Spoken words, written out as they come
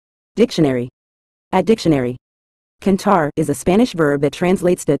Dictionary. At dictionary. Contar is a Spanish verb that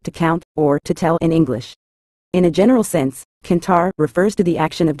translates to count or to tell in English. In a general sense, contar refers to the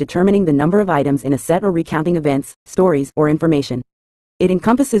action of determining the number of items in a set or recounting events, stories, or information. It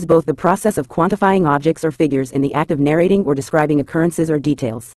encompasses both the process of quantifying objects or figures in the act of narrating or describing occurrences or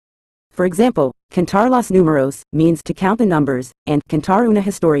details. For example, contar los números means to count the numbers, and contar una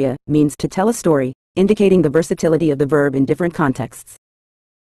historia means to tell a story, indicating the versatility of the verb in different contexts.